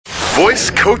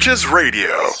Voice Coaches Radio.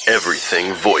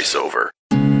 Everything voiceover.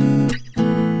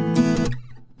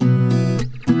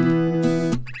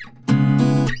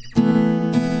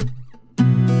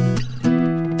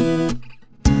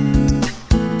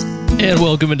 And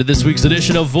welcome into this week's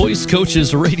edition of Voice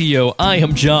Coaches Radio. I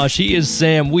am Josh. He is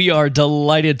Sam. We are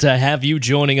delighted to have you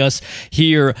joining us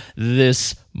here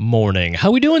this morning.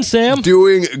 How we doing, Sam?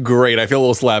 Doing great. I feel a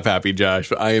little slap happy, Josh,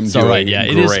 but I am It's doing all right. Yeah,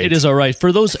 great. It is all right.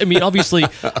 For those, I mean, obviously,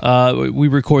 we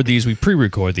record these, we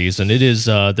pre-record these, and it is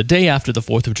the day after the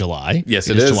 4th of July. Yes,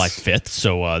 it is July 5th,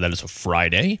 so that is a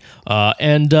Friday.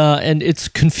 And it's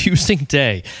a confusing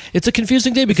day. It's a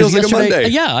confusing day because feels like a yesterday,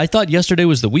 Monday. I thought yesterday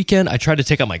was the weekend. I tried to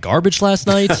take out my garbage last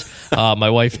night. My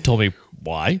wife told me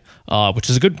why,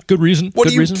 which is a good reason. What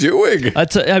good are you reason. doing?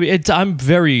 I'm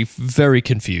very, very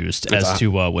confused as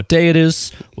to what day it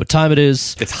is, what time it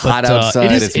is. It's hot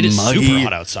outside. It is muggy. super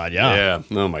hot outside. Yeah.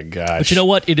 Oh my gosh. But you know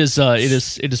what? It is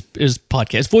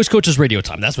podcast. Voice Coaches Radio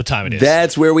time. That's what time it is.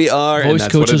 That's where we are. and Voice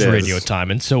that's what Coaches it is. Radio time.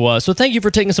 And so thank you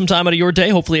for taking some time out of your day.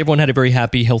 Hopefully everyone had a very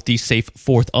happy, healthy, safe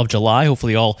 4th of July.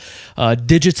 Hopefully all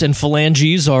digits and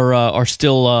phalanges are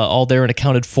still all there and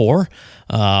accounted for.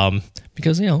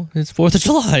 Because, it's 4th of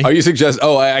July. Are you suggest?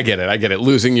 Oh, I get it.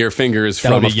 Losing your fingers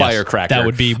from a firecracker. That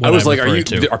would be what I was I'm like, referring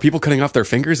to. are people cutting off their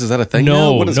fingers? Is that a thing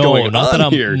now? What is going not on that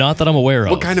I'm here? not that I'm aware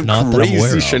of. What kind of Not that I'm aware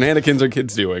crazy of. shenanigans are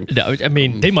kids doing? No, I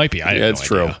mean, they might be. I have Yeah, it's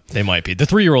no idea. true. They might be. The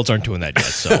 3-year-olds aren't doing that yet,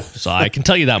 so I can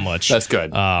tell you that much. That's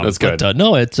good. That's good. But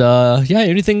no, it's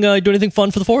Anything? Do anything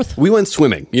fun for the 4th? We went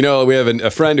swimming. We have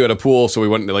a friend who had a pool, so we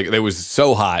went. It was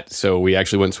so hot, so we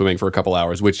actually went swimming for a couple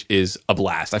hours, which is a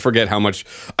blast. I forget how much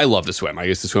I love to swim. I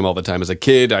used to swim all the time as a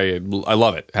kid. I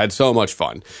love it. Had so much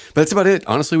fun. But that's about it.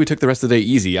 Honestly, we took the rest of the day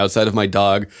easy. Outside of my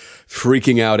dog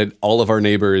freaking out at all of our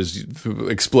neighbors,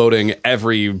 exploding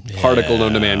every particle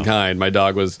known to mankind. My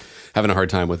dog was having a hard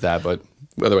time with that, but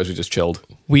otherwise we just chilled.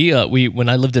 We when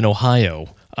I lived in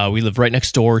Ohio. We lived right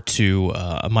next door to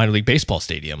a minor league baseball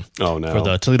stadium. Oh, no. For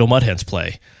the Toledo Mud Hens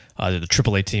play. The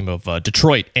AAA team of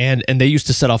Detroit, and they used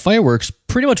to set off fireworks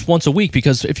pretty much once a week,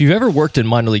 because if you've ever worked in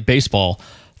minor league baseball,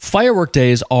 firework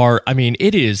days are,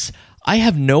 it is, I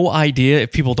have no idea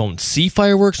if people don't see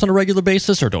fireworks on a regular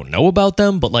basis or don't know about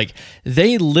them, but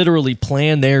they literally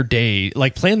plan their day,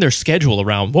 plan their schedule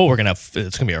around, well, it's going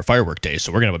to be our firework day,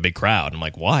 so we're going to have a big crowd. I'm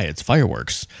like, why? It's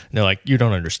fireworks. And they're like, you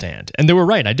don't understand. And they were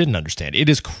right. I didn't understand. It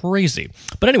is crazy.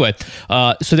 But anyway,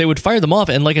 so they would fire them off.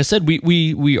 And like I said,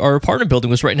 our apartment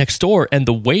building was right next door. And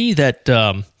the way that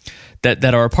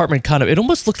our apartment it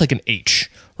almost looked like an H,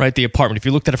 right? The apartment, if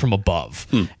you looked at it from above.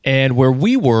 And where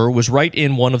we were was right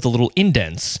in one of the little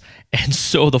indents. And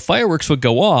so the fireworks would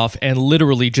go off and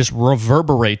literally just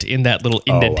reverberate in that little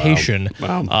indentation.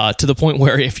 Wow. To the point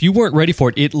where if you weren't ready for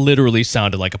it, it literally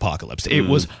sounded like apocalypse. It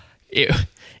was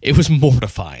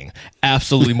mortifying,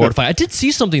 absolutely mortifying. I did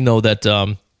see something though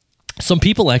that some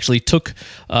people actually took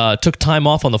time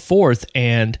off on the 4th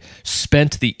and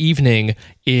spent the evening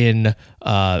in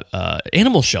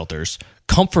animal shelters,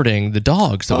 comforting the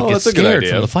dogs that would get that's a good scared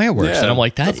idea. from the fireworks. Yeah, and I'm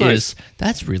like, that's nice.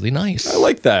 That's really nice. I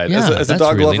like that. Yeah, as a that's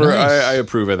dog really lover, nice. I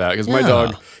approve of that, because my Yeah.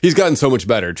 dog, he's gotten so much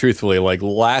better, truthfully.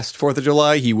 Last 4th of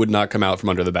July, he would not come out from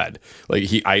under the bed.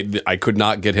 I could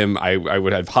not get him. I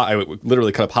would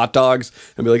literally cut up hot dogs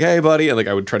and be like, hey, buddy. And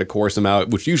I would try to coerce him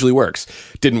out, which usually works.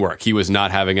 Didn't work. He was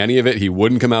not having any of it. He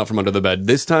wouldn't come out from under the bed.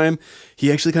 This time,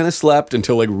 he actually kind of slept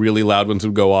until really loud ones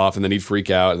would go off, and then he'd freak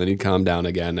out, and then he'd calm down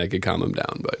again. I could calm him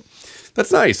down, but that's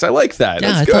nice. I like that.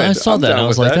 Yeah, That's good. I saw I'm that. down And I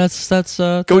was with like, that. that's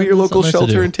Go to your local nice to do.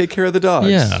 shelter and take care of the dogs.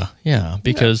 Yeah,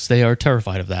 because they are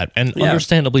terrified of that, and Yeah.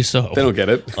 understandably so. They don't get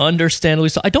it. Understandably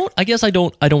so. I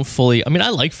don't fully. I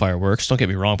like fireworks. Don't get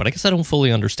me wrong, but I guess I don't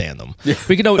fully understand them.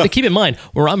 But keep in mind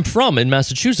where I'm from in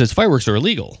Massachusetts, fireworks are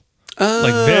illegal. Very,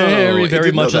 I very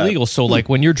didn't know much that. illegal. So,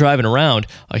 when you're driving around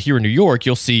here in New York,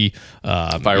 you'll see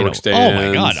Fireworks Oh my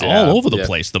stands, God, yeah, all over the yeah.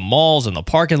 place. The malls and the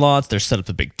parking lots. They're set up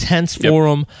the big tents for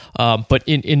them. But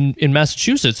in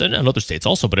Massachusetts and in other states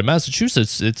also, but in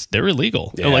Massachusetts, they're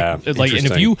illegal. Yeah, and if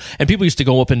interesting. people used to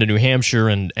go up into New Hampshire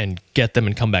and get them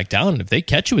and come back down. And if they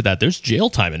catch you with that, there's jail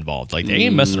time involved. They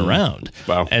ain't messing around.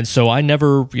 Wow. And so I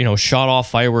never shot off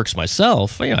fireworks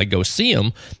myself. I go see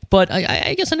them. But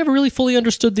I guess I never really fully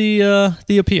understood the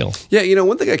appeal. Yeah,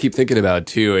 one thing I keep thinking about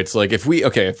too, it's like if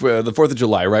the 4th of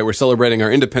July, right, we're celebrating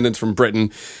our independence from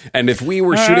Britain, and if we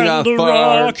were shooting off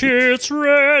rockets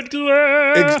red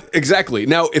glare. Exactly.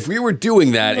 Now, if we were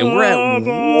doing that and we're at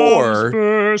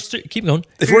war, Keep going.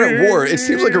 if we're at war, it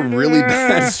seems like a really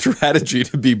bad strategy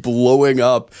to be blowing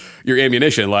up your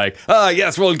ammunition.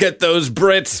 Yes, we'll get those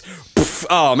Brits. Pff,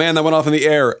 oh man, that went off in the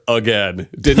air again.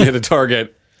 Didn't hit a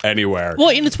target. anywhere. Well,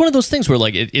 and it's one of those things where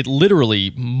like it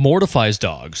literally mortifies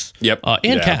dogs. Yep.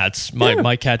 And cats.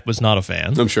 My cat was not a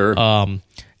fan. I'm sure.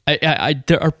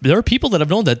 There are people that I've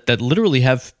known that literally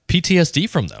have PTSD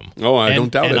from them. Oh, I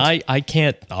don't doubt it. And I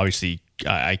can't obviously.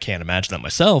 I can't imagine that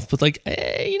myself, but like,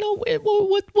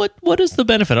 what is the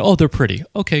benefit? Oh, they're pretty.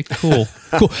 Okay, cool.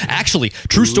 Actually,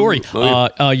 true story.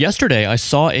 Yesterday, I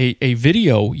saw a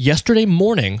video yesterday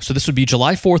morning. So this would be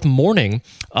July 4th morning,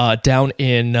 down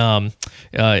in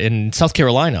South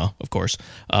Carolina, of course,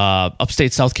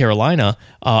 upstate South Carolina.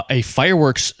 A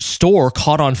fireworks store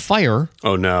caught on fire.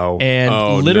 Oh no!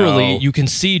 And literally, you can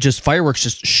see just fireworks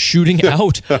just shooting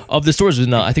out of the stores.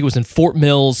 I think it was in Fort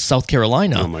Mills, South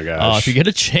Carolina. Oh my gosh! If you get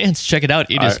a chance, check it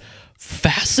out. It is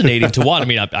fascinating to watch. I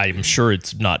mean, I'm sure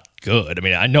it's not good. I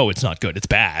mean, I know it's not good. It's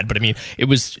bad. But I mean, it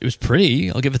was pretty.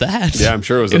 I'll give it that. Yeah, I'm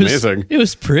sure it was amazing. It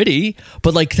was pretty.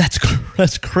 But like, that's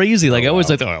crazy. Like, I always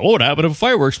like, oh, what happened if a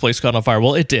fireworks place caught on fire?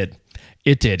 Well, it did.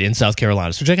 It did in South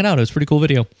Carolina. So check it out. It was a pretty cool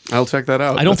video. I'll check that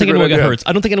out. I don't think anyone got hurt.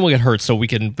 I don't think anyone got hurt. So we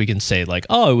can say like,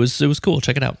 oh, it was cool.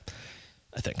 Check it out.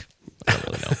 I think. I don't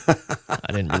really know.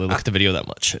 I didn't really look at the video that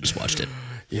much. I just watched it.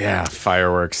 Yeah,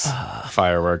 fireworks.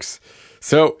 Fireworks.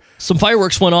 So some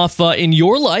fireworks went off in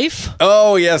your life.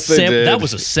 Oh yes, they did. That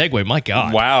was a segue. My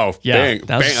God! Wow! Yeah,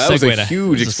 that was a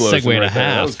huge explosion. Segue and a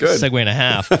half. That was good. Segue and a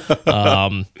half.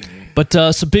 But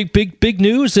some big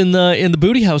news in the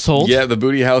Booty household. Yeah, the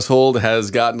Booty household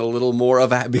has gotten become a little more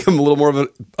of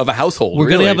a household. We're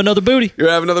gonna have another booty. You're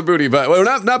gonna have another booty, but well,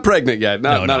 not pregnant yet.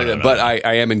 Not yet. But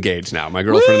I am engaged now. My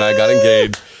girlfriend and I got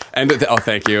engaged. And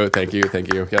thank you.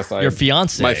 Yes, your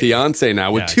fiance, my fiance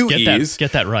now with two E's.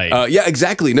 Get that right. Yeah,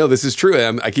 exactly. No, this is true.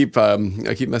 I keep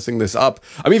messing this up.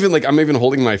 I'm even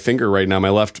holding my finger right now. My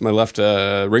left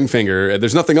ring finger.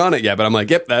 There's nothing on it yet, but I'm like,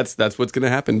 yep, that's what's gonna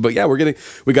happen. But yeah, we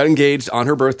got engaged on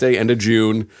her birthday, end of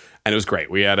June. And it was great.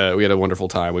 We had a wonderful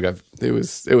time. It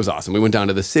was awesome. We went down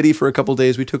to the city for a couple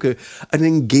days. We took an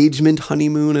engagement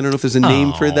honeymoon. I don't know if there's a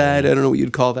name for that. I don't know what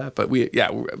you'd call that, but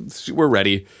we're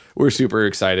ready. We're super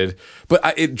excited. But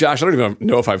Josh, I don't even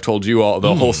know if I've told you all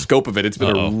the whole scope of it. It's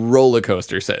been a roller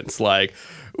coaster since. Like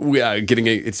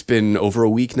it's been over a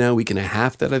week now, week and a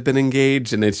half that I've been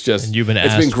engaged, and it's you've been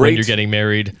asked it's been great. When you're getting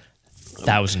married.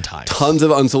 1,000 times. Tons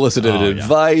of unsolicited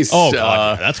advice. Oh,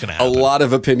 God, that's going to happen. A lot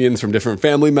of opinions from different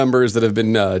family members that have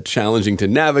been challenging to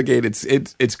navigate.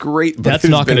 It's great. But that's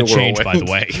not going to change, by the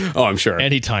way. Oh, I'm sure.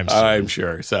 Anytime soon. I'm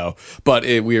sure. So, but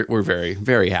we're very,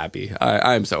 very happy.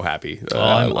 I'm so happy.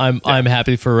 I'm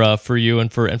happy for you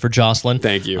and for Jocelyn.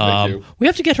 Thank you. We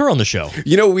have to get her on the show.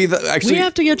 You know, we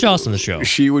have to get Jocelyn on the show.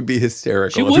 She would be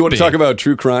hysterical. If you want to talk about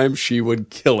true crime, she would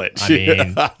kill it. I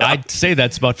mean, I'd say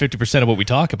that's about 50% of what we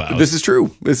talk about. This is true.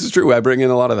 I bring in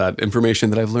a lot of that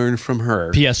information that I've learned from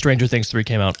her. P.S. Stranger Things 3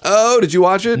 came out. Oh, did you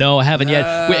watch it? No, I haven't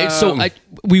yet.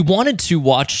 We wanted to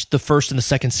watch the first and the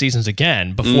second seasons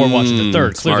again before watching the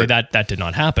third. Clearly, that did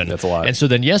not happen. That's a lot. And so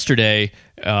then yesterday,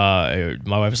 my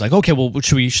wife was like, okay, well,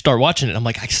 should we start watching it? I'm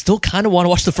like, I still kind of want to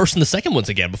watch the first and the second ones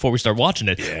again before we start watching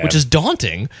it, which is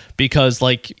daunting because,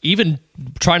 like, even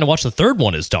trying to watch the third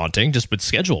one is daunting, just with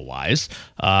schedule-wise.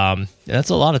 That's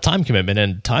a lot of time commitment,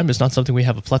 and time is not something we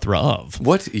have a plethora of.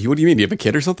 What do you mean? Do you have a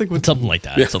kid or something? Something like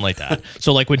that. Yeah. Something like that.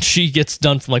 So, like, when she gets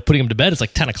done from, like, putting him to bed, it's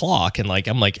like 10 o'clock, and, like,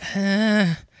 I'm like,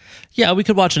 yeah, we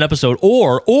could watch an episode,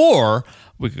 or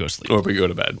we could go sleep. Or we go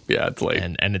to bed. Yeah, it's late.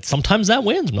 And sometimes that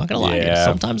wins. I'm not going to lie to you.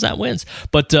 Sometimes that wins.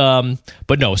 But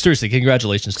no, seriously,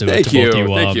 congratulations to both of you.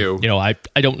 Thank you. You know, I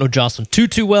don't know Jocelyn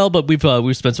too well, but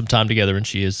we've spent some time together, and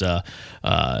she is a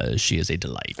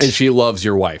delight. And she loves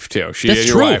your wife too. She That's and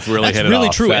your true. wife really That's hit it really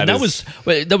off. true. And that was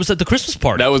at the Christmas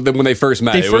party. That was when they first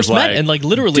met. They first met and like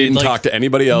literally didn't talk to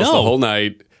anybody else the whole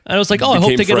night. And I was like, oh, I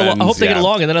hope they get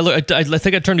along. And then I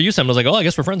think I turned to you, Sam. I was like, oh, I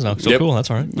guess we're friends now. So cool.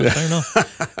 That's all right. That's fair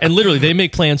enough. And literally, they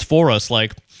make plans for us.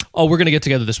 Like, oh, we're going to get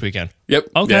together this weekend. Yep.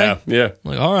 Okay. Yeah.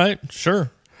 I'm like, all right, sure.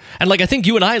 And like, I think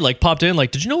you and I like popped in.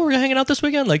 Like, did you know we were hanging out this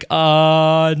weekend? Like,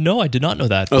 no, I did not know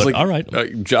that. I was like, all right.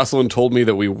 Jocelyn told me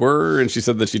that we were, and she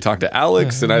said that she talked to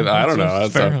Alex, and I don't know.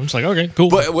 That's fair. I'm just like, okay, cool.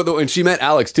 But when she met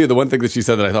Alex too, the one thing that she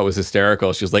said that I thought was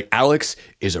hysterical, she was like, Alex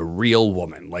is a real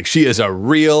woman. Like, she is a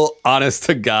real, honest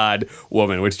to God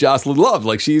woman, which Jocelyn loved.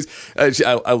 Like,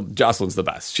 Jocelyn's the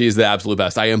best. She is the absolute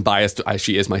best. I am biased.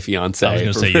 She is my fiance. I was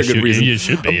going to say you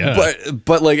should be. Yeah.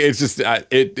 But like, it's just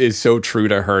it is so true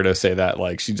to her to say that.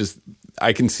 Like,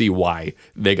 I can see why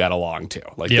they got along too.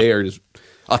 Like, they are just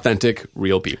authentic,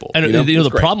 real people. And the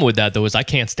problem with that though is I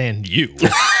can't stand you.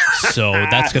 So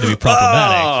that's going to be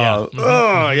problematic.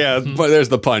 But there's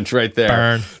the punch right there.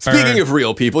 Burn. Speaking of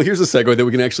real people, here's a segue that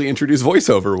we can actually introduce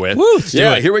voiceover with. Woo, let's do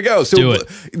it. Here we go. So Do it.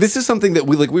 this is something that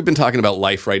we've been talking about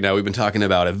life right now. We've been talking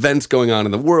about events going on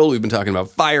in the world. We've been talking about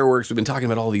fireworks. We've been talking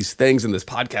about all these things in this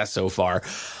podcast so far.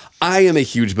 I am a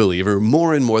huge believer,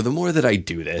 more and more, the more that I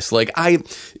do this. Like, I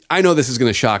know this is going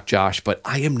to shock Josh, but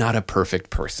I am not a perfect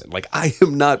person. Like, I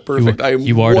am not perfect. I am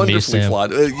you are to me, wonderfully Sam.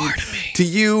 flawed. To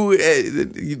you,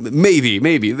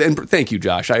 maybe. And thank you,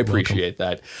 Josh. I appreciate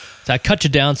that. So I cut you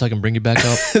down so I can bring you back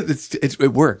up.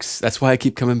 It works. That's why I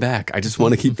keep coming back. I just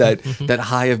want to keep that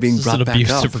high of being It's brought an back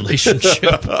up. abusive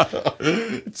relationship.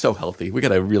 It's so healthy. We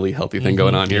got a really healthy thing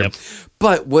going on here. Yep.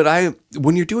 But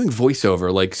when you're doing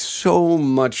voiceover, like so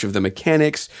much of the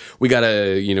mechanics, we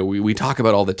gotta, we talk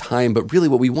about all the time, but really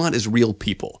what we want is real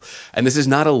people. And this is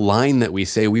not a line that we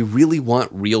say. We really want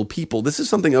real people. This is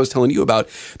something I was telling you about.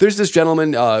 There's this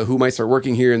gentleman who might start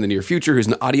working here in the near future, who's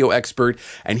an audio expert,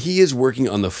 and he is working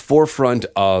on the forefront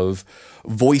of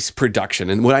voice production.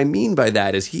 And what I mean by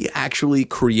that is he actually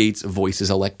creates voices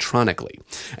electronically.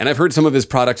 And I've heard some of his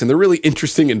products and they're really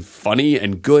interesting and funny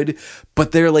and good,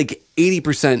 but they're like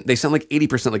 80%, they sound like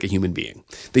 80% like a human being.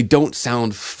 They don't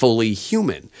sound fully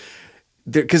human.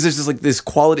 Because there's just like this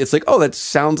quality, it's like, oh, that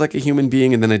sounds like a human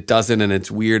being, and then it doesn't, and it's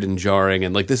weird and jarring,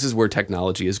 and like this is where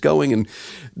technology is going, and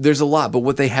there's a lot, but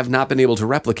what they have not been able to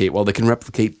replicate, while they can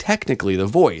replicate technically the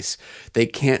voice, they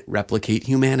can't replicate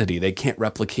humanity. They can't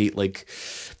replicate like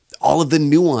all of the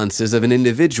nuances of an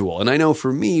individual. And I know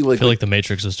for me, like, I feel like the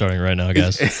Matrix is starting right now,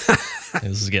 guys.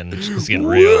 This is getting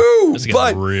real. Woo! This is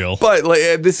getting real. But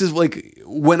like, this is like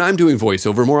when I'm doing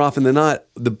voiceover, more often than not,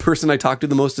 the person I talk to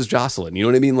the most is Jocelyn. You know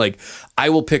what I mean? Like I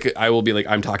will be like,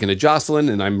 I'm talking to Jocelyn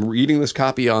and I'm reading this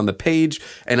copy on the page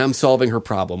and I'm solving her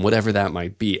problem, whatever that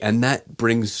might be. And that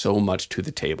brings so much to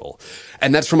the table.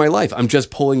 And that's for my life. I'm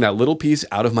just pulling that little piece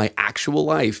out of my actual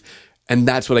life. And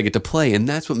that's what I get to play. And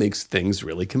that's what makes things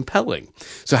really compelling.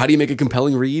 So how do you make a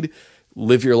compelling read?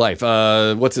 Live your life.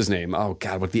 What's his name? Oh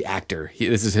God, what the actor?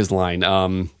 This is his line.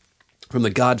 From The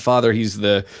Godfather, he's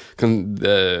the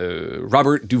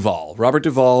Robert Duvall. Robert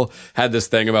Duvall had this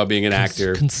thing about being an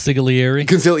actor.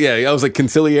 Consigliere? I was like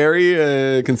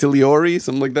conciliori,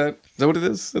 something like that. Is that what it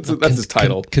is? That's his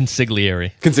title.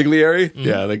 Consigliere. Consigliere?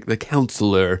 Yeah, like the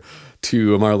counselor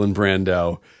to Marlon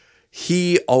Brando.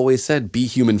 He always said, be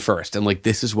human first. And like,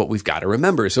 this is what we've got to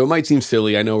remember. So it might seem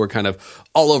silly. I know we're kind of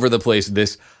all over the place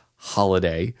this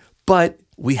holiday, but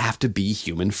we have to be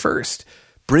human first.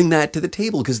 Bring that to the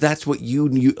table because that's what you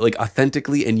like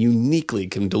authentically and uniquely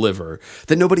can deliver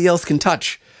that nobody else can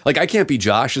touch. Like I can't be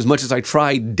Josh as much as I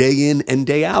try day in and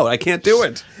day out. I can't do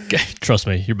it. Trust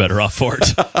me, you're better off for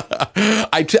it.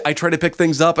 I try to pick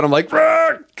things up and I'm like,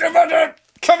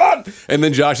 come on. And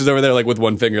then Josh is over there like with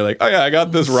one finger like, oh yeah, I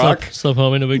got this rock. Stuff,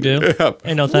 homie, no big deal. Yeah.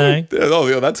 Ain't no thing. Oh,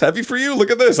 yeah, that's heavy for you. Look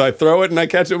at this. I throw it and I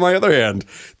catch it with my other hand.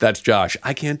 That's Josh.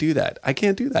 I can't do that.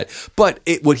 But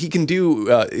what he can do,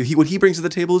 what he brings to the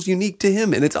table is unique to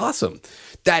him, and it's awesome.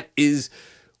 That's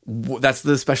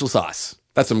the special sauce.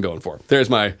 That's what I'm going for. There's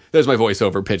my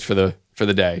voiceover pitch for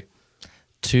the day.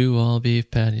 2 all beef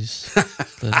patties,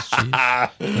 less cheese,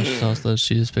 less sauce, less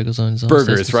cheese, pickles, onions,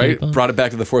 Burgers, right? Brought it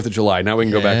back to the 4th of July. Now we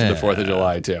can go back to the 4th of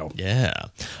July too. Yeah.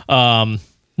 No,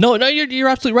 you're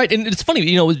absolutely right, and it's funny,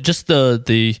 just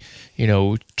the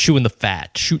chewing the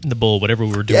fat, shooting the bull, whatever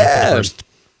we were doing for the first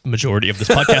majority of this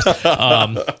podcast.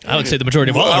 I would say the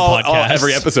majority of all our podcasts.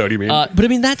 Every episode, you mean? But I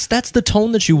mean, that's the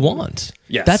tone that you want.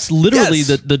 Yes. That's literally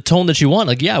the tone that you want.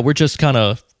 Like, yeah, we're just kind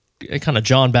of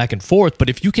John back and forth, but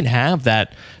if you can have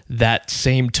that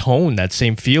same tone, that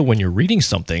same feel when you're reading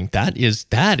something, that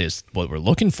is what we're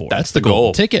looking for. That's the golden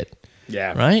goal. ticket.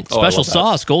 Yeah. Right? Oh, Special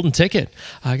sauce, golden ticket.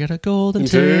 I got a golden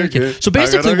ticket. So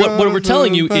basically what we're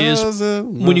telling you is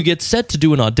when you get set to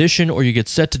do an audition or you get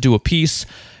set to do a piece,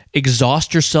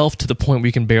 exhaust yourself to the point where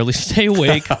you can barely stay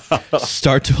awake,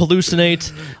 start to hallucinate,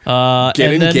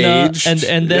 get engaged,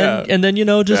 and then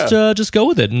just go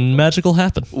with it, and magic will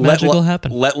happen.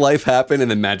 Let life happen,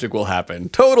 and then magic will happen.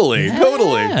 Totally.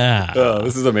 Oh,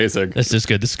 this is amazing. This is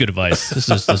good. This is good advice.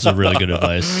 This is really good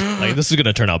advice. Like, this is going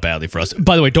to turn out badly for us.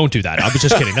 By the way, don't do that. I was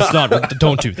just kidding.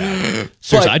 Don't do that.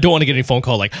 Seriously, I don't want to get any phone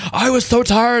call like, I was so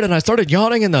tired and I started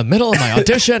yawning in the middle of my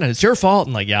audition and it's your fault.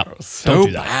 And like, yeah, don't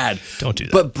do that. Bad. Don't do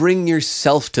that. But bring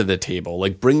yourself to the table.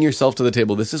 Like, bring yourself to the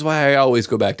table. This is why I always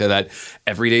go back to that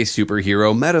everyday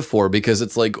superhero metaphor, because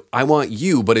it's like, I want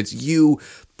you, but it's you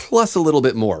plus a little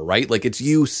bit more, right? Like, it's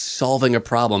you solving a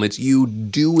problem. It's you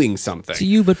doing something. It's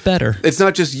you, but better. It's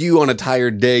not just you on a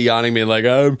tired day yawning, being like,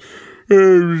 I'm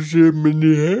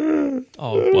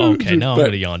Oh, okay. Now I'm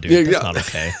going to yawn, dude. That's not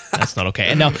okay. That's not okay.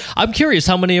 And now I'm curious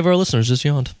how many of our listeners just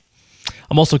yawned.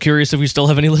 I'm also curious if we still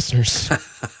have any listeners.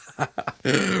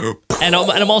 and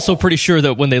I'm also pretty sure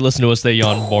that when they listen to us, they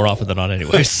yawn more often than not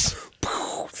anyways.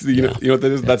 You know what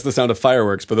that is? That's the sound of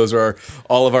fireworks, but those are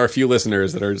all of our few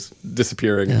listeners that are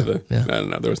disappearing into the... I don't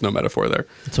know. There was no metaphor there.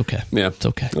 It's okay. Yeah. It's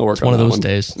okay. I'll work it's on one of that those one.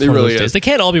 days. It really is. They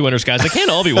can't all be winners, guys. They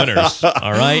can't all be winners.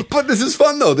 All right? But this is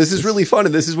fun, though. This is really fun,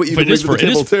 and this is what you can bring to the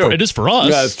table, too. It is for us.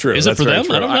 Yeah, that's true. Is it for them?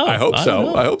 True. I don't know. I hope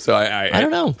so. I hope so. I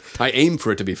don't know. I aim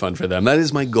for it to be fun for them. That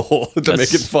is my goal, to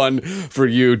make it fun for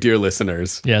you, dear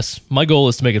listeners. Yes. My goal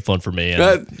is to make it fun for me.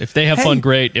 And if they have fun,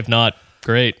 great. If not,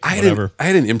 great. Whatever. I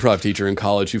had an improv teacher in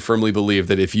college who firmly believed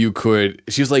that if you could,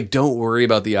 she was like, don't worry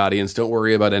about the audience. Don't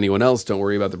worry about anyone else. Don't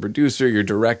worry about the producer, your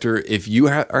director. If you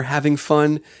are having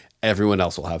fun, everyone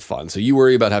else will have fun. So you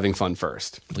worry about having fun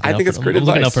first. I think it's great advice.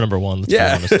 I'm looking out for number one. Let's be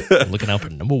honest. I'm looking out for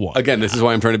number one. Again, this is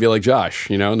why I'm trying to be like Josh,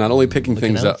 not only picking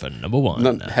things up, for number one.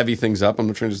 not heavy things up. I'm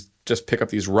not trying to just pick up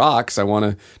these rocks. I want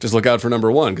to just look out for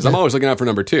number one because I'm always looking out for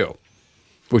number two,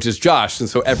 which is Josh. And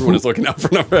so everyone is looking out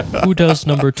for number Who does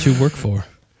number two work for?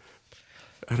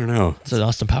 I don't know. It's an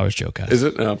Austin Powers joke, guys. Is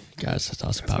it? No. Guys, it's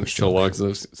Austin Powers So joke. long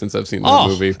since I've seen that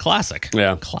movie. Classic.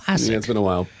 Yeah. Classic. Yeah, it's been a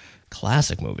while.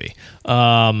 Classic movie.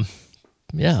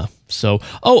 Yeah. So,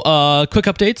 quick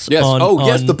updates. Yes.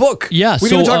 Yes, the book. Yeah. We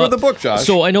didn't talk about the book, Josh.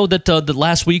 So I know that the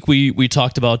last week we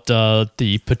talked about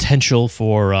the potential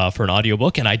for an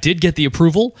audiobook, and I did get the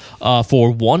approval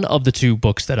for one of the two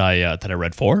books that I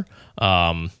read for.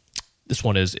 This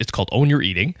one it's called Own Your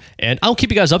Eating, and I'll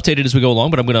keep you guys updated as we go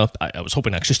along. But I was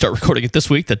hoping to actually start recording it this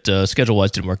week. That schedule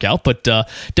wise didn't work out, but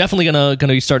definitely gonna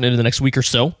be starting it in the next week or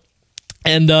so.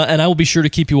 And I will be sure to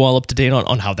keep you all up to date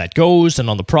on how that goes and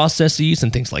on the processes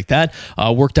and things like that.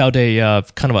 Worked out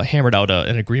hammered out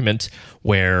an agreement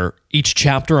where each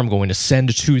chapter I'm going to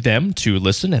send to them to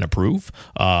listen and approve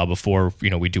before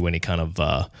we do any kind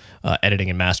of editing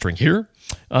and mastering here.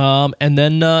 And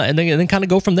then kind of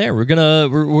go from there.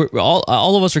 We're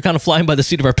all of us are kind of flying by the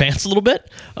seat of our pants a little bit,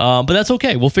 but that's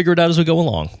okay. We'll figure it out as we go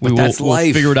along. We'll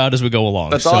figure it out as we go along.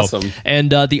 That's awesome.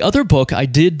 And the other book, I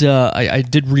did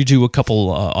redo a couple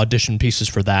audition pieces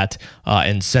for that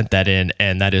and sent that in,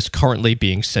 and that is currently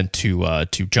being sent to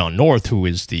John North, who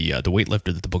is the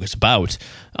weightlifter that the book is about,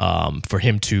 for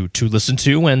him to listen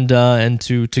to and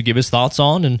to give his thoughts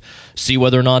on and see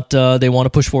whether or not they want to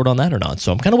push forward on that or not.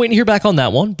 So I'm kind of waiting to hear back on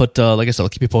that one, but like I said, I'll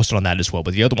keep you posted on that as well.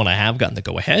 But the other one I have gotten the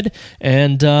go ahead,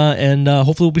 and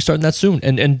hopefully we'll be starting that soon.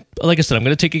 And like I said, I'm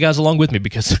going to take you guys along with me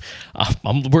because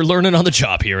we're learning on the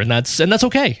job here, and that's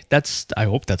okay. I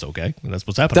hope that's okay. That's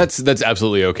what's happening. That's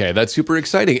absolutely okay. That's super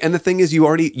exciting. And the thing is,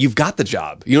 you've got the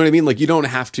job. You know what I mean? Like, you don't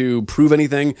have to prove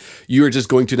anything. You are just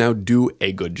going to now do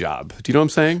a good job. Do you know what I'm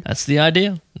saying? That's the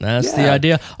idea. The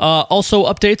idea. Also,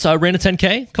 updates. I ran a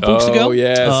 10K a couple weeks ago. Oh,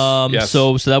 yes.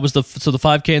 So that was the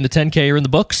 5K and the 10K are in the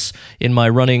books in my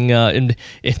running in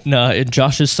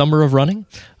Josh's summer of running.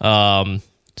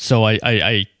 So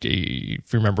I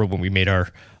remember when we made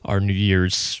our New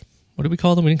Year's. What did we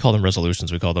call them? We didn't call them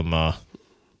resolutions. We called them. I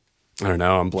don't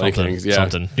know. I'm blanking.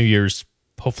 Something. New Year's.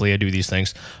 Hopefully I do these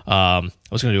things. I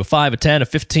was going to do a 5, a 10, a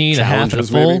 15, a half, and a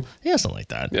full. Maybe? Yeah, something like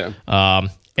that. Yeah.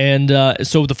 And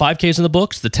so the 5K is in the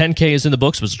books. The 10K is in the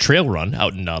books. It was a trail run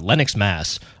out in Lenox,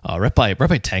 Mass. Right by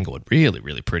Tanglewood. Really,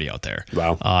 really pretty out there.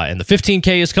 Wow. And the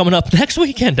 15K is coming up next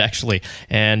weekend, actually.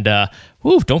 And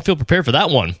don't feel prepared for that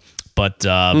one. But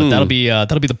that'll be the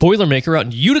Boilermaker out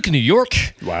in Utica, New York.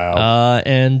 Wow.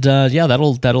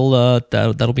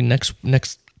 That'll be next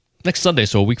Sunday,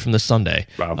 so a week from this Sunday,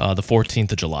 wow. The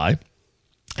 14th of July.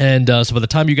 And so by the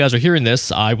time you guys are hearing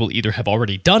this, I will either have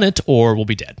already done it or will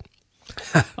be dead.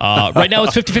 Right now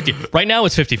it's 50-50. Right now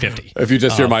it's 50-50. If you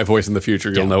just hear my voice in the future,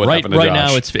 you'll know what happened to Josh. Right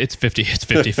now it's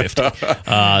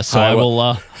 50-50. So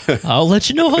I'll let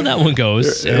you know how that one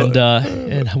goes and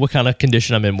what kind of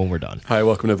condition I'm in when we're done. Hi,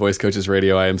 welcome to Voice Coaches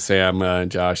Radio. I am Sam.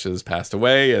 Josh has passed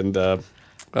away, and I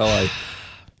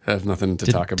have nothing to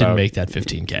talk about. Didn't make that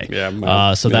 15K. Yeah.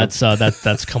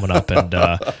 That's coming up. And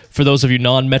for those of you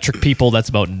non-metric people, that's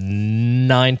about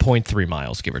 9.3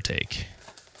 miles, give or take.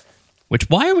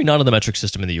 Why are we not on the metric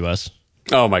system in the U.S.?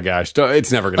 Oh my gosh,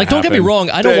 it's never going to happen. Don't get me wrong.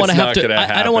 I don't want to have to.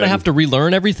 I don't want to have to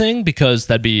relearn everything because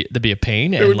that'd be a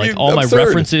pain. And like all absurd. my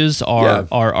references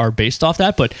are based off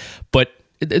that. But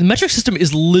the metric system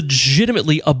is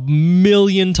legitimately a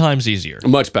million times easier.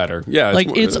 Much better. Yeah.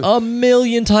 It's a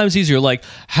million times easier. Like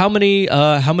how many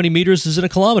meters is in a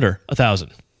kilometer?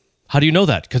 1,000. How do you know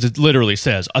that? Because it literally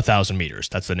says 1,000 meters.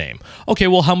 That's the name. Okay.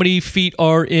 Well, how many feet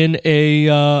are in a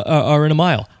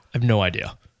mile? I have no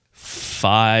idea.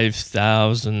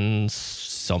 5,000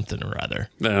 something or other.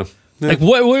 No. Like,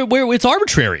 where it's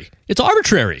arbitrary. It's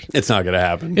arbitrary. It's not going to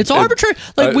happen. It's arbitrary.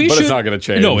 Like we but should. It's not going to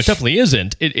change. No, it definitely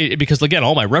isn't. Because again,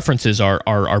 all my references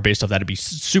are based off that. It'd be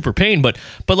super pain, but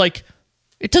like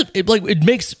it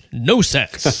makes no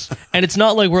sense. And it's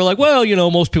not like we're like, well,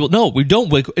 most people. No, we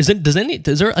don't. Like, is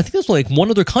there? I think there's like one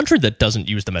other country that doesn't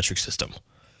use the metric system.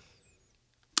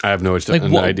 I have no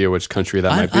idea which country that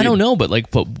might be. I don't know, but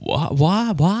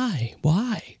why?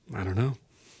 I don't know.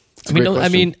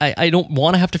 I don't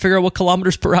want to have to figure out what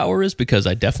kilometers per hour is because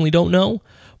I definitely don't know.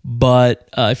 But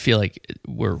I feel like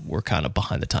we're kind of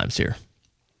behind the times here.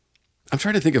 I'm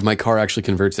trying to think if my car actually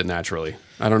converts it naturally.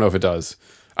 I don't know if it does.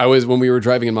 When we were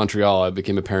driving in Montreal, it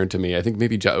became apparent to me. I think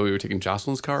maybe we were taking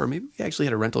Jocelyn's car, or maybe we actually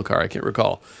had a rental car. I can't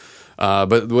recall.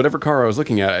 But whatever car I was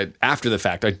looking at, after the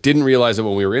fact, I didn't realize it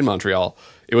when we were in Montreal.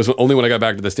 It was only when I got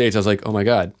back to the States, I was like, oh my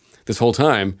God, this whole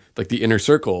time, like the inner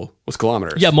circle was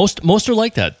kilometers. Yeah, most are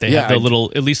like that. They have the little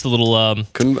marks.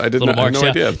 I had no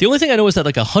idea. The only thing I know is that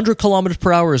like 100 kilometers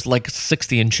per hour is like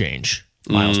 60 and change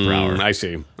miles per hour. I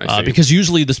see. Because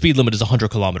usually the speed limit is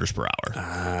 100 kilometers per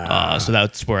hour. So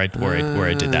that's where I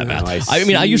did that math.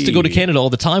 I used to go to Canada all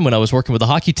the time when I was working with a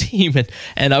hockey team,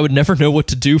 and I would never know what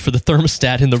to do for the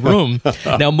thermostat in the room.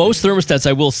 Now, most thermostats,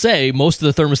 I will say, most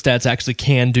of the thermostats actually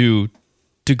can do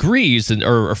degrees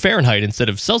or Fahrenheit instead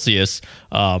of Celsius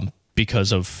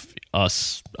because of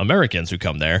us Americans who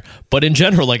come there. But in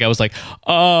general, like I was like,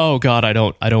 oh God, I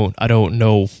don't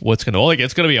know what's gonna. Like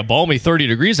it's gonna be a balmy 30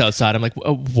 degrees outside. I'm like,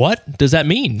 what does that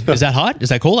mean? Is that hot? Is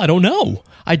that cold? I don't know.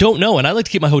 And I like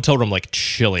to keep my hotel room like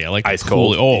chilly. I like ice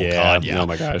cold. Oh yeah. God, yeah. Oh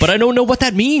my gosh. But I don't know what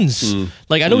that means.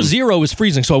 Like I know 0 is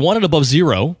freezing, so I want it above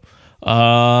 0.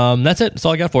 That's it. That's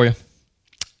all I got for you.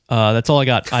 That's all I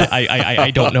got.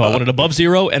 I don't know. I want it above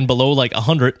 0 and below like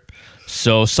 100.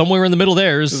 So somewhere in the middle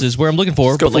there is where I'm looking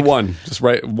for. Just go for 1. Just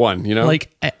write 1,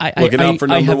 Like looking out for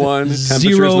number 1,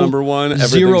 temperature's number 1,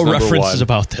 zero number references 1.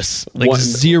 About this. Like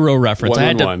zero reference.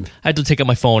 I had to take out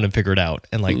my phone and figure it out.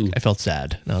 And like I felt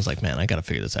sad. And I was like, man, I got to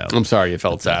figure this out. I'm sorry you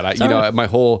felt sad. My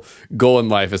whole goal in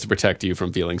life is to protect you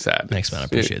from feeling sad. Thanks, man. I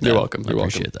appreciate that. You're welcome. I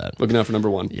appreciate that. Looking out for number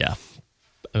 1. Yeah.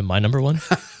 Am I number 1?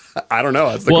 I don't know.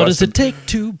 That's the what question. Does it take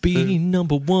to be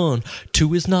number 1?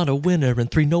 2 is not a winner, and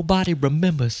 3 nobody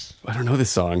remembers. I don't know this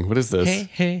song. What is this?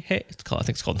 Hey. I think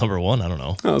it's called Number 1. I don't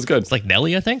know. Oh, it's good. It's like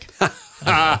Nelly, I think.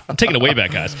 I'm taking it way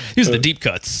back, guys. These are the deep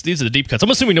cuts.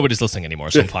 I'm assuming nobody's listening anymore,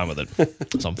 so I'm fine with it.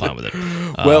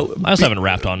 Well, I also haven't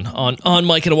rapped on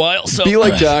Mike in a while. So be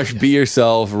like Josh, be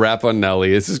yourself, rap on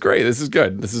Nelly. This is great. This is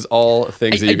good. This is all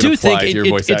things that you can apply to your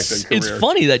voice acting career. It's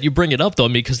funny that you bring it up, though,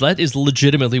 because that is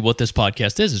legitimately what this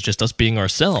podcast is just us being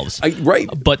ourselves. Right.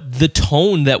 But the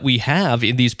tone that we have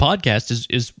in these podcasts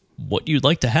is what you'd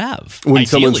like to have when ideally.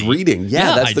 Someone's reading.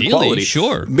 Yeah, that's ideally, the quality.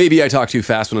 Sure. Maybe I talk too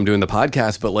fast when I'm doing the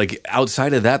podcast, but like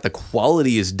outside of that, the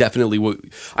quality is definitely what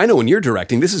I know when you're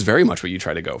directing. This is very much what you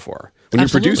try to go for when you're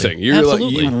producing. You're like,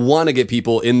 you want to get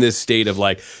people in this state of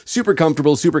like super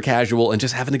comfortable, super casual, and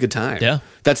just having a good time. Yeah,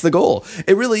 that's the goal.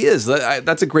 It really is.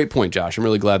 That's a great point, Josh. I'm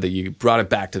really glad that you brought it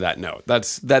back to that note.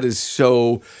 That is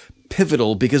so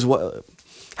pivotal because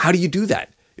how do you do that?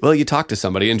 Well, you talk to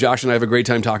somebody, and Josh and I have a great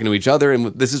time talking to each other,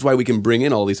 and this is why we can bring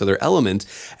in all these other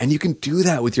elements, and you can do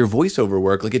that with your voiceover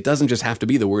work. Like, it doesn't just have to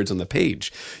be the words on the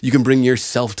page. You can bring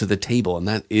yourself to the table, and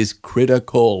that is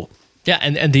critical. Yeah,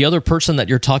 and the other person that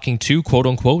you're talking to, quote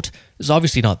unquote, is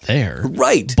obviously not there.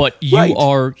 Right. But you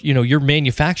are, you're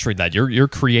manufacturing that. You're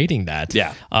creating that.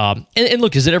 Yeah. And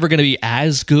look, is it ever going to be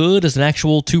as good as an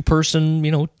actual 2-person,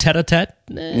 tete-a-tete?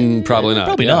 Probably not.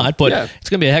 Probably not, but it's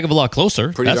going to be a heck of a lot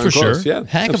closer. Pretty that's for close, sure. Yeah,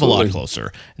 heck absolutely. of a lot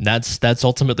closer. And that's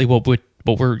ultimately what we're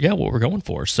going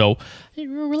for. So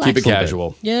relax. Keep it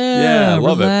casual. Yeah,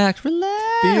 relax. Relax.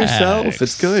 Be yourself.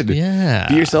 It's good. Yeah.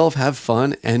 Be yourself, have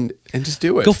fun, and just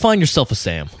do it. Go find yourself a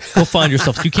Sam. Go find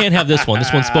yourself. You can't have this one.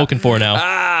 This one's spoken for now.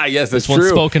 Ah, yes, that's true. This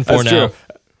one's spoken for now. True.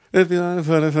 If you want to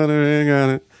put a ring on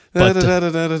it.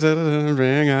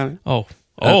 Ring on it.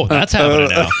 Oh, that's happening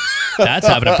now. That's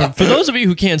happening. For those of you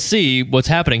who can't see what's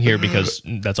happening here, because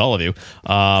that's all of you.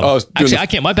 Actually, I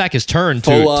can't. My back is turned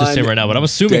to Sam right now, but I'm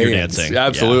assuming you're dancing.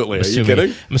 Absolutely. Yeah, Are you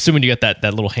kidding? I'm assuming you got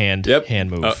that little hand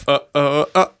move.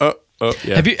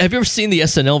 Yeah. Have you ever seen the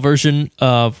SNL version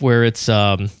of where it's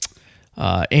Andy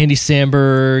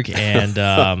Samberg and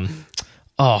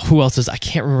who else is? I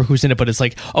can't remember who's in it, but it's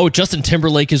like Justin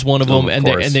Timberlake is one of them, and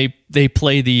they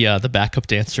play the backup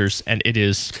dancers, and it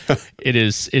is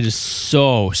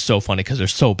so funny because they're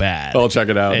so bad. I'll check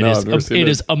it out. It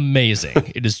is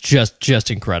amazing. It is just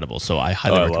incredible. So I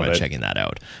highly recommend checking that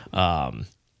out.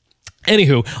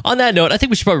 Anywho, on that note, I think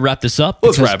we should probably wrap this up.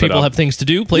 Let's because wrap it people up. have things to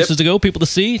do, places to go, people to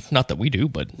see. Not that we do,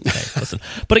 but hey, listen.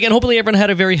 But again, hopefully everyone had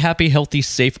a very happy, healthy,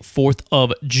 safe 4th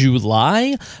of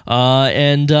July.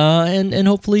 And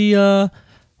hopefully...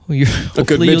 a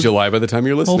good mid-July by the time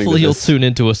you're listening Hopefully to you'll this. tune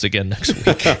into us again next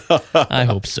week. I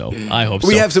hope so.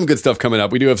 We have some good stuff coming up.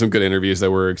 We do have some good interviews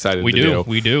that we're excited to do.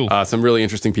 We do. Some really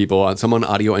interesting people. Some on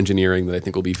audio engineering that I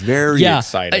think will be very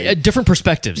exciting. Different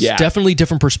perspectives. Yeah. Definitely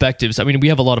different perspectives. I mean, we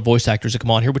have a lot of voice actors that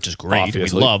come on here, which is great.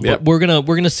 Obviously. We love. Yep. But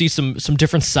we're gonna see some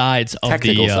different sides of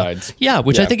Technical the sides. Yeah,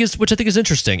 which Yeah. I think is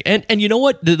interesting. And you know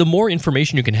what? The more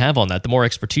information you can have on that, the more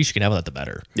expertise you can have on that, the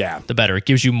better. Yeah. The better. It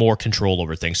gives you more control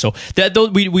over things. So that though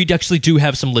we actually do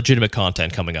have some legitimate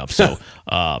content coming up. So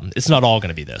it's not all going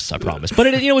to be this, I promise. But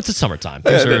it's the summertime.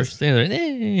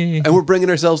 And we're bringing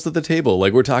ourselves to the table.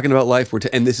 Like, we're talking about life.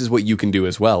 And this is what you can do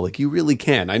as well. Like, you really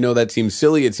can. I know that seems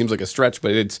silly. It seems like a stretch, but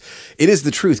it is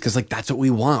the truth. Because, like, that's what we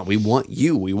want. We want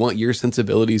you. We want your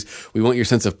sensibilities. We want your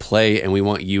sense of play. And we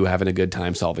want you having a good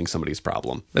time solving somebody's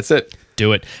problem. That's it.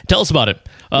 Do it. Tell us about it.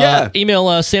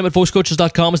 Email Sam at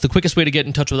voicecoaches.com is the quickest way to get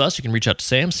in touch with us. You can reach out to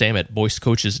Sam at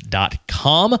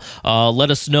voicecoaches.com. Let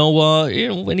us know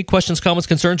any questions, comments,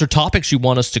 concerns, or topics you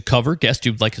want us to cover, guests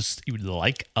you'd like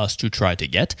us to try to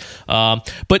get.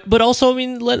 But also, I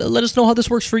mean, let us know how this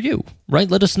works for you, right?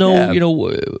 Let us know,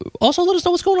 also let us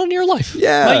know what's going on in your life.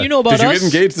 Yeah. Right? You know about us. Did you get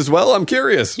engaged as well? I'm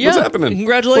curious. Yeah. What's happening?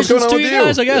 Congratulations what's going on to with you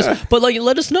guys, I guess. Yeah. But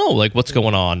let us know what's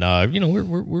going on.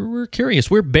 We're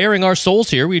curious. We're bearing our souls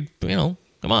here.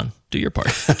 Come on, do your part.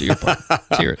 Do your part.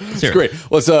 Let's hear it. Let's hear it. Great.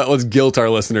 Let's guilt our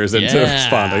listeners into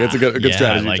responding. That's a good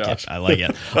strategy, Josh. I like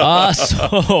it.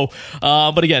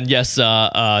 But again, yes.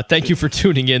 Thank you for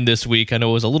tuning in this week. I know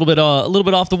it was a little bit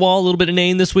off the wall, a little bit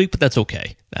inane this week, but that's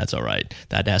okay. That's all right.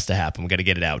 That has to happen. We got to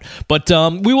get it out. But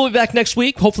we will be back next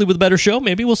week, hopefully with a better show.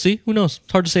 Maybe we'll see. Who knows?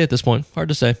 It's hard to say at this point. Hard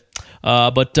to say.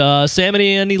 But Sam,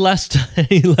 any last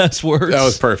words? That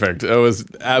was perfect. That was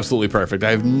absolutely perfect.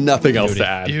 I have nothing else to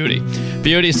add.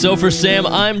 Beauty. So for Sam,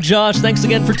 I'm Josh. Thanks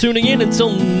again for tuning in.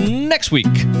 Until next week.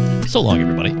 So long,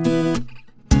 everybody.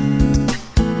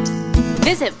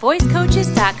 Visit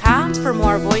voicecoaches.com for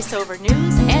more voiceover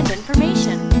news and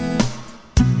information.